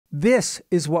This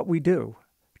is what we do.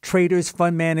 Traders,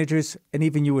 fund managers, and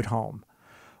even you at home.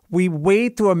 We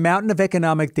wade through a mountain of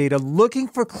economic data looking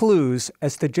for clues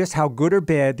as to just how good or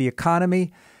bad the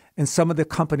economy and some of the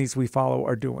companies we follow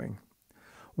are doing.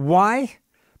 Why?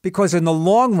 Because in the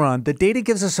long run, the data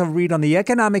gives us a read on the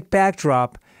economic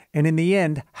backdrop and in the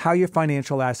end, how your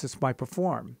financial assets might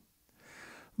perform.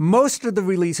 Most of the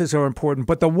releases are important,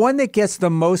 but the one that gets the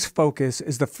most focus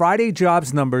is the Friday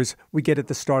jobs numbers we get at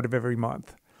the start of every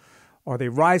month. Are they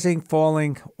rising,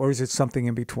 falling, or is it something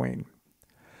in between?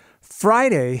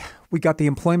 Friday, we got the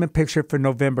employment picture for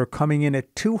November coming in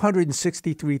at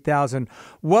 263,000,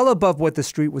 well above what the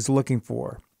street was looking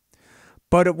for.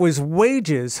 But it was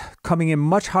wages coming in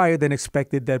much higher than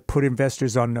expected that put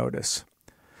investors on notice.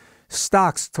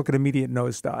 Stocks took an immediate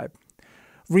nosedive.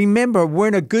 Remember, we're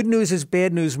in a good news is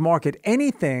bad news market.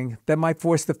 Anything that might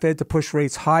force the Fed to push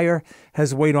rates higher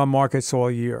has weighed on markets all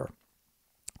year.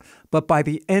 But by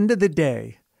the end of the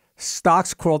day,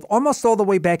 stocks crawled almost all the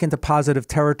way back into positive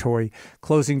territory,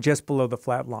 closing just below the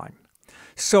flat line.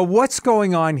 So what's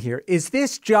going on here? Is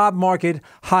this job market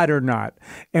hot or not?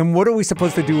 And what are we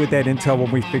supposed to do with that intel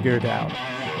when we figure it out?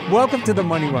 Welcome to The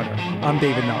Money Runner. I'm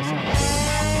David Nelson.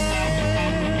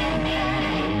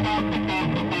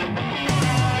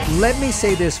 Let me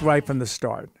say this right from the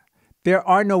start. There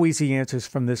are no easy answers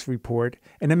from this report,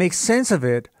 and to make sense of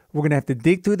it, we're going to have to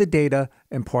dig through the data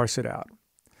and parse it out.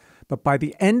 But by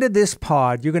the end of this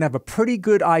pod, you're going to have a pretty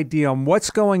good idea on what's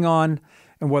going on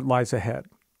and what lies ahead.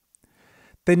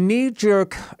 The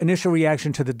knee-jerk initial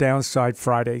reaction to the downside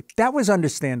Friday, that was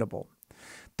understandable.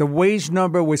 The wage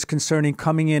number was concerning,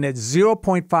 coming in at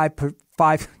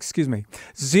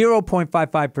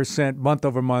 0.55% month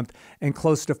over month and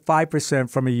close to 5%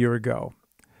 from a year ago.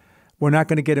 We're not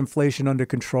going to get inflation under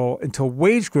control until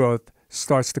wage growth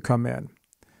starts to come in.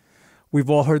 We've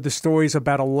all heard the stories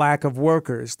about a lack of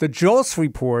workers. The JOLTS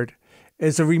report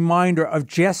is a reminder of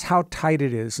just how tight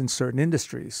it is in certain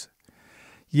industries.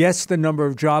 Yes, the number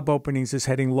of job openings is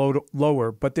heading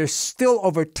lower, but there's still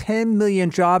over 10 million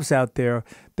jobs out there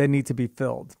that need to be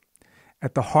filled.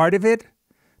 At the heart of it,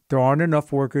 there aren't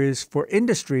enough workers for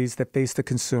industries that face the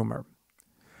consumer.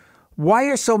 Why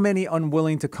are so many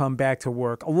unwilling to come back to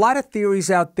work? A lot of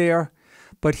theories out there,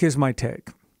 but here's my take.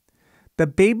 The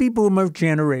baby boomer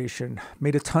generation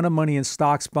made a ton of money in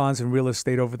stocks, bonds, and real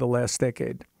estate over the last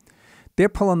decade. They're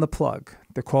pulling the plug.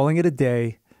 They're calling it a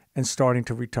day and starting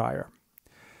to retire.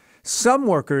 Some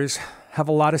workers have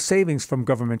a lot of savings from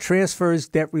government transfers,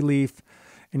 debt relief,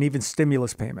 and even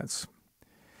stimulus payments.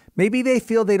 Maybe they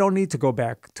feel they don't need to go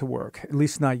back to work, at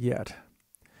least not yet.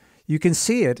 You can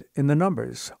see it in the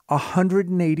numbers.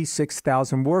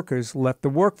 186,000 workers left the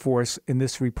workforce in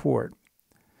this report.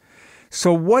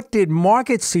 So what did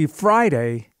markets see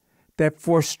Friday that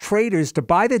forced traders to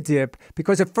buy the dip?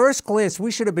 Because at first glance,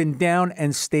 we should have been down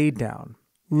and stayed down.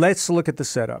 Let's look at the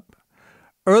setup.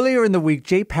 Earlier in the week,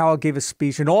 Jay Powell gave a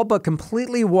speech and all but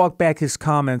completely walked back his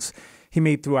comments he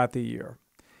made throughout the year.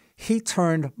 He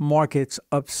turned markets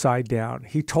upside down.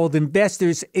 He told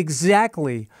investors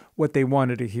exactly what they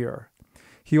wanted to hear.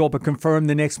 He all but confirmed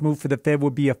the next move for the Fed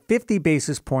would be a 50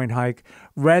 basis point hike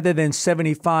rather than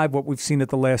 75, what we've seen at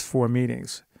the last four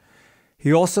meetings.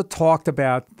 He also talked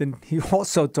about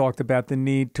the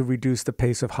need to reduce the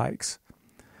pace of hikes.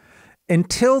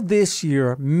 Until this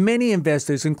year, many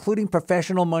investors, including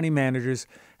professional money managers,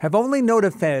 have only known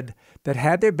a Fed that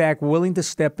had their back willing to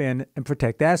step in and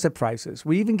protect asset prices.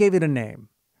 We even gave it a name,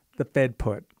 the Fed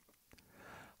put.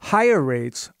 Higher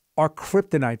rates are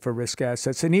kryptonite for risk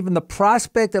assets, and even the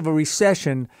prospect of a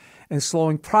recession and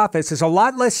slowing profits is a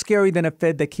lot less scary than a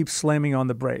Fed that keeps slamming on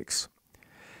the brakes.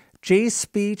 Jay's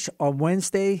speech on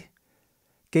Wednesday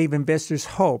gave investors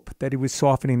hope that he was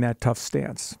softening that tough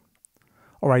stance.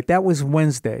 All right, that was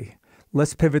Wednesday.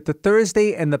 Let's pivot to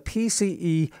Thursday and the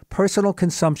PCE, Personal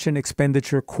Consumption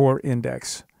Expenditure Core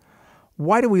Index.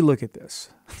 Why do we look at this?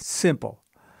 Simple.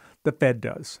 The Fed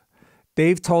does.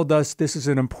 They've told us this is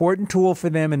an important tool for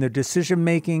them in their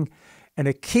decision-making and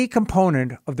a key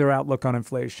component of their outlook on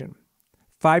inflation.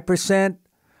 5%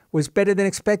 was better than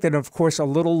expected, and of course, a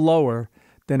little lower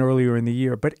than earlier in the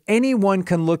year. But anyone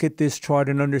can look at this chart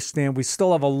and understand we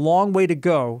still have a long way to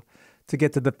go to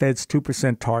get to the Fed's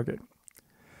 2% target.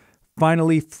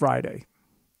 Finally, Friday.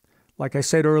 Like I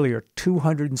said earlier,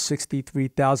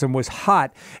 263,000 was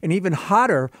hot, and even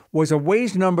hotter was a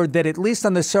wage number that at least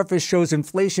on the surface shows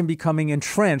inflation becoming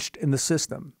entrenched in the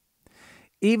system.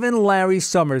 Even Larry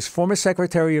Summers, former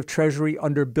Secretary of Treasury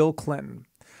under Bill Clinton,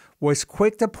 was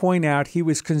quick to point out he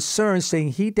was concerned,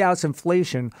 saying he doubts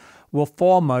inflation will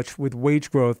fall much with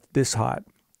wage growth this hot.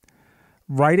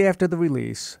 Right after the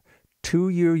release,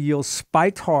 2-year yields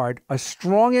spiked hard, a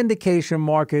strong indication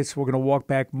markets were going to walk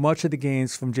back much of the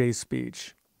gains from Jay's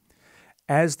speech.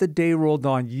 As the day rolled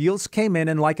on, yields came in,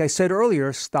 and like I said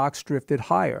earlier, stocks drifted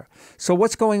higher. So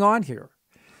what's going on here?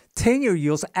 10-year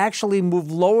yields actually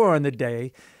moved lower on the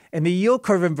day, and the yield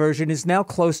curve inversion is now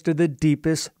close to the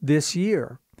deepest this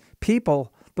year.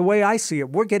 People, the way I see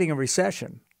it, we're getting a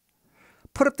recession.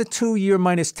 Put up the 2-year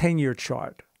minus 10-year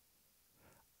chart.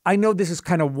 I know this is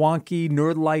kind of wonky,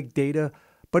 nerd-like data,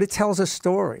 but it tells a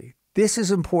story. This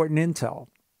is important intel.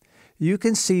 You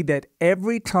can see that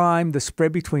every time the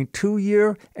spread between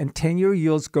 2-year and 10-year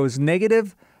yields goes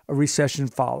negative, a recession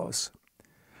follows.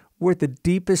 We're at the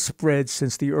deepest spread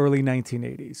since the early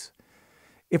 1980s.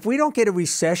 If we don't get a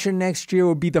recession next year, it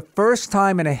will be the first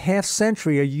time in a half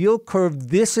century a yield curve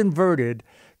this inverted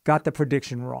got the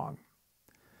prediction wrong.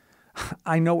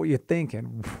 I know what you're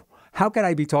thinking. How can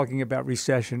I be talking about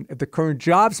recession if the current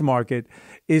jobs market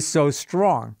is so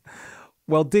strong?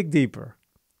 Well, dig deeper.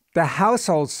 The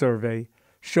household survey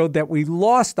showed that we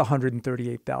lost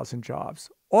 138,000 jobs.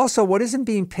 Also, what isn't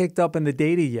being picked up in the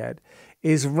data yet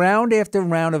is round after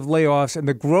round of layoffs in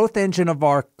the growth engine of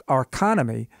our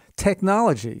economy,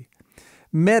 technology.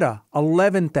 Meta,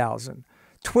 11,000.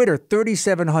 Twitter,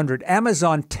 3,700.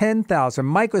 Amazon, 10,000.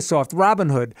 Microsoft,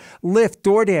 Robinhood, Lyft,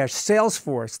 DoorDash,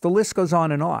 Salesforce. The list goes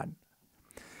on and on.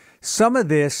 Some of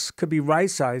this could be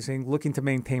right-sizing, looking to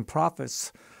maintain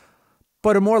profits.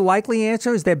 But a more likely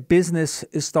answer is that business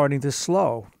is starting to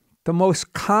slow. The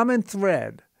most common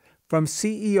thread from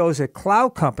CEOs at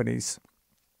cloud companies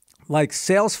like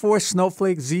Salesforce,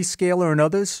 Snowflake, Zscaler, and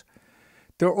others,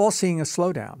 they're all seeing a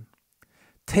slowdown.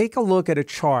 Take a look at a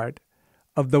chart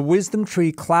of the Wisdom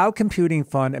Tree Cloud Computing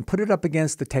Fund and put it up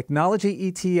against the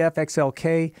Technology ETF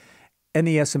XLK and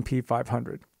the S&P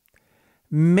 500.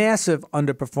 Massive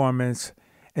underperformance,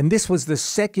 and this was the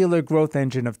secular growth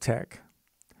engine of tech.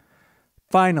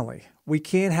 Finally, we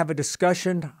can't have a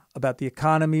discussion about the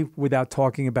economy without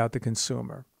talking about the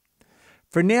consumer.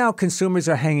 For now, consumers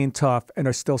are hanging tough and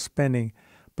are still spending,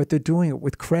 but they're doing it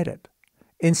with credit.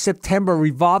 In September,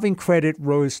 revolving credit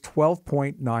rose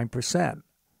 12.9%.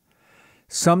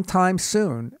 Sometime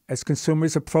soon, as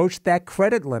consumers approach that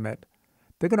credit limit,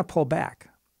 they're going to pull back.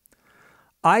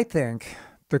 I think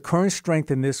the current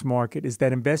strength in this market is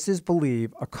that investors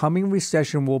believe a coming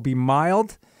recession will be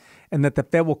mild and that the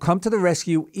Fed will come to the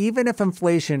rescue even if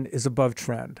inflation is above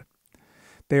trend.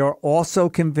 They are also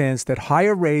convinced that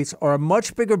higher rates are a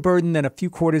much bigger burden than a few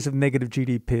quarters of negative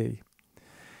GDP.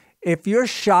 If you're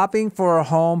shopping for a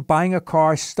home, buying a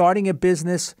car, starting a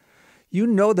business, you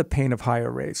know the pain of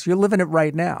higher rates. You're living it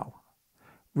right now.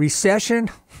 Recession?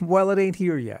 Well, it ain't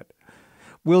here yet.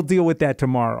 We'll deal with that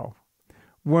tomorrow.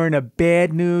 We're in a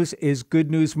bad news is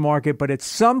good news market, but at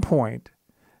some point,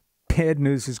 bad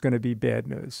news is going to be bad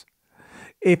news.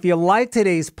 If you like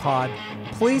today's pod,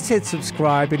 please hit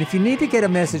subscribe. And if you need to get a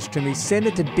message to me, send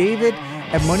it to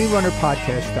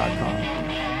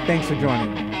david@moneyrunnerpodcast.com. Thanks for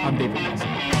joining me. I'm David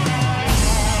Wilson.